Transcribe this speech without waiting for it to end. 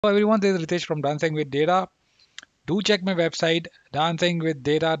Hello everyone, this is Ritesh from Dancing with Data. Do check my website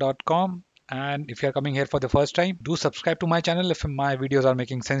dancingwithdata.com, and if you are coming here for the first time, do subscribe to my channel if my videos are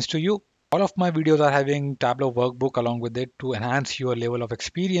making sense to you. All of my videos are having Tableau workbook along with it to enhance your level of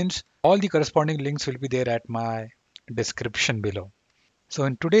experience. All the corresponding links will be there at my description below. So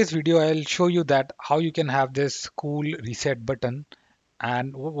in today's video, I'll show you that how you can have this cool reset button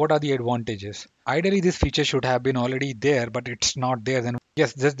and what are the advantages. Ideally, this feature should have been already there, but it's not there. Then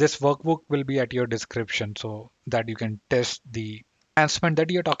yes, this workbook will be at your description so that you can test the enhancement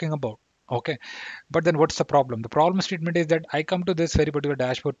that you're talking about. Okay, but then what's the problem? The problem statement is that I come to this very particular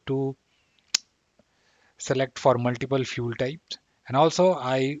dashboard to select for multiple fuel types, and also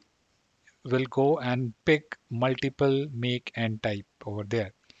I will go and pick multiple make and type over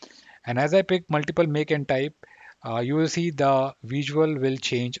there. And as I pick multiple make and type, you will see the visual will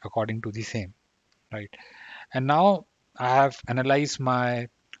change according to the same, right? And now I have analyzed my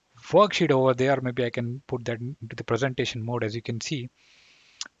worksheet over there. Maybe I can put that into the presentation mode as you can see.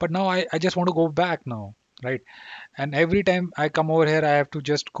 But now I just want to go back now, right? And every time I come over here, I have to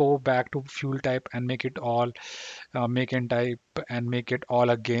just go back to fuel type and make it all make and type and make it all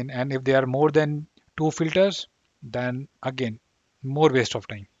again. And if there are more than two filters, then again, more waste of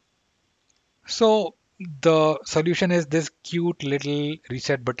time. So the solution is this cute little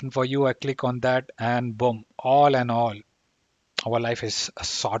reset button for you. I click on that and boom, all and all, our life is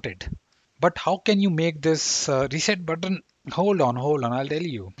sorted. But how can you make this reset button? Hold on, I'll tell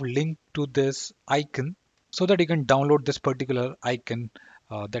you. Link to this icon so that you can download this particular icon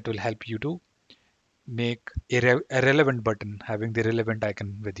that will help you to make a relevant button having the relevant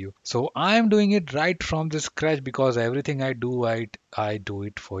icon with you. So I'm doing it right from the scratch because everything I do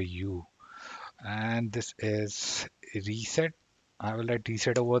it for you. And this is reset. I will write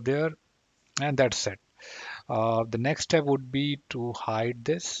reset over there, and that's it. The next step would be to hide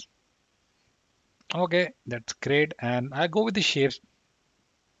this. Okay, that's great. And I go with the shapes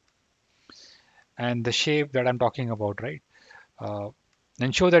and the shape that I'm talking about, right? Uh,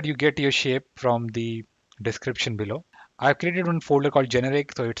 Ensure that you get your shape from the description below. I've created one folder called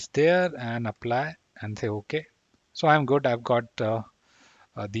generic, so it's there, and apply and say okay. So I'm good. I've got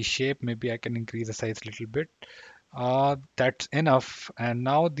the shape. Maybe I can increase the size a little bit. That's enough. And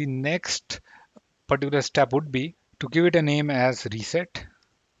now the next particular step would be to give it a name as reset.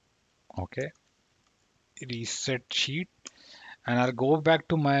 Okay, reset sheet. And I'll go back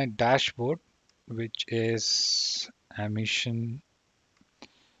to my dashboard, which is emission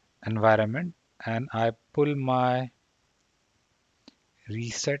environment, and I pull my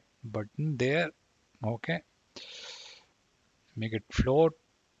reset button there. Okay, make it floating,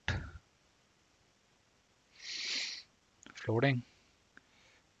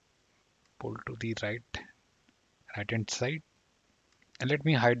 pull to the right hand side, and let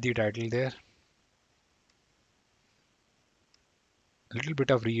me hide the title there. A little bit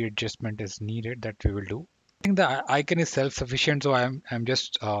of readjustment is needed that we will do. I think the icon is self-sufficient, so I'm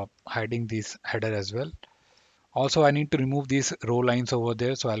just hiding this header as well. Also, I need to remove these row lines over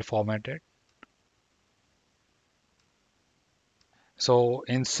there, so I'll format it. So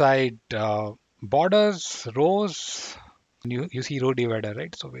inside borders, rows, you see row divider,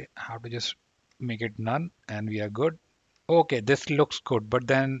 right? So we have to just make it none, and we are good. Okay, this looks good, but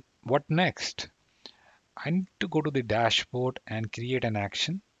then what next? I need to go to the dashboard and create an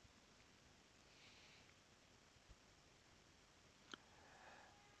action.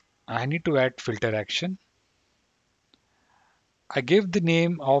 I need to add filter action. I give the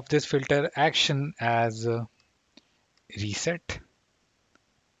name of this filter action as reset,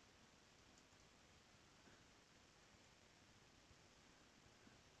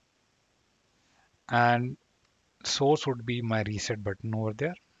 and source would be my reset button over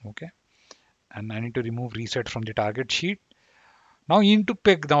there. Okay, and I need to remove reset from the target sheet. Now you need to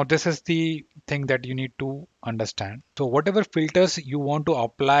pick. Now this is the thing that you need to understand. So whatever filters you want to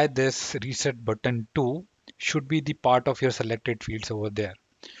apply this reset button to should be the part of your selected fields over there.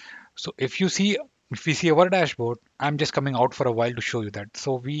 So if we see our dashboard, I'm just coming out for a while to show you that.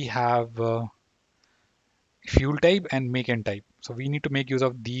 So we have fuel type and make and type. So we need to make use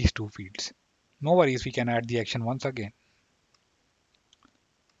of these two fields. No worries, we can add the action once again.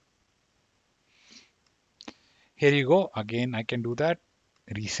 Here you go. Again, I can do that.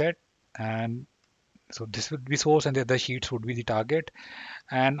 Reset. And so this would be source and the other sheets would be the target.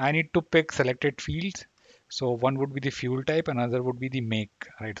 And I need to pick selected fields. So one would be the fuel type, another would be the make,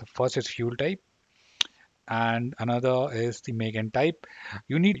 right? So first is fuel type and another is the make and type.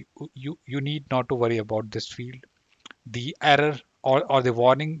 You need not to worry about this field. The error or the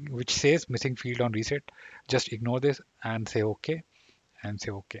warning which says missing field on reset, just ignore this and say okay. and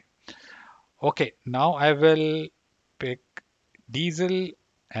say OK. Okay, now I will pick diesel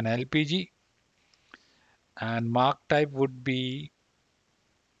and LPG, and mark type would be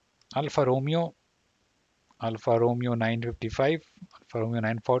Alfa Romeo, Alfa Romeo 955, Alfa Romeo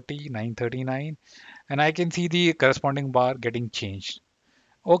 940, 939, and I can see the corresponding bar getting changed.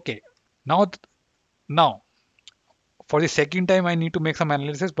 Okay, now now for the second time I need to make some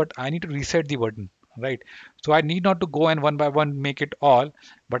analysis, but I need to reset the button, right? So I need not to go and one by one make it all,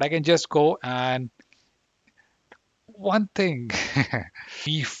 but I can just go and one thing.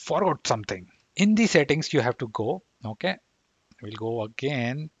 We forgot something. In the settings you have to go. Okay, we'll go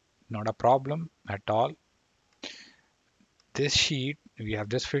again, not a problem at all. This sheet, we have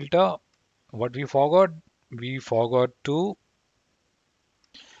this filter. What we forgot to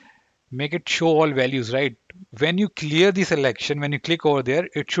make it show all values, right? When you clear the selection, when you click over there,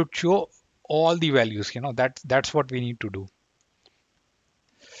 it should show all the values. That's what we need to do.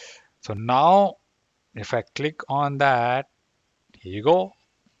 So now if I click on that, here you go,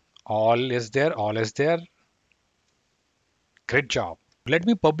 all is there, all is there. Great job. Let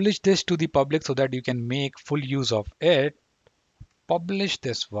me publish this to the public so that you can make full use of it. Publish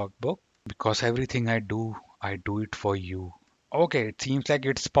this workbook, because everything I do it for you. Okay, it seems like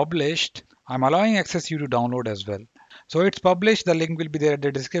it's published. I'm allowing access you to download as well. So it's published. The link will be there in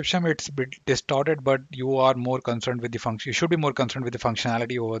the description. It's a bit distorted, but you are more concerned with the function. You should be more concerned with the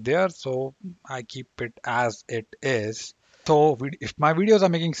functionality over there. So I keep it as it is. So if my videos are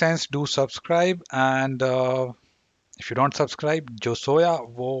making sense, do subscribe. And if you don't subscribe, jo soya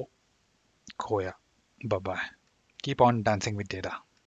wo khoya. Bye bye. Keep on dancing with data.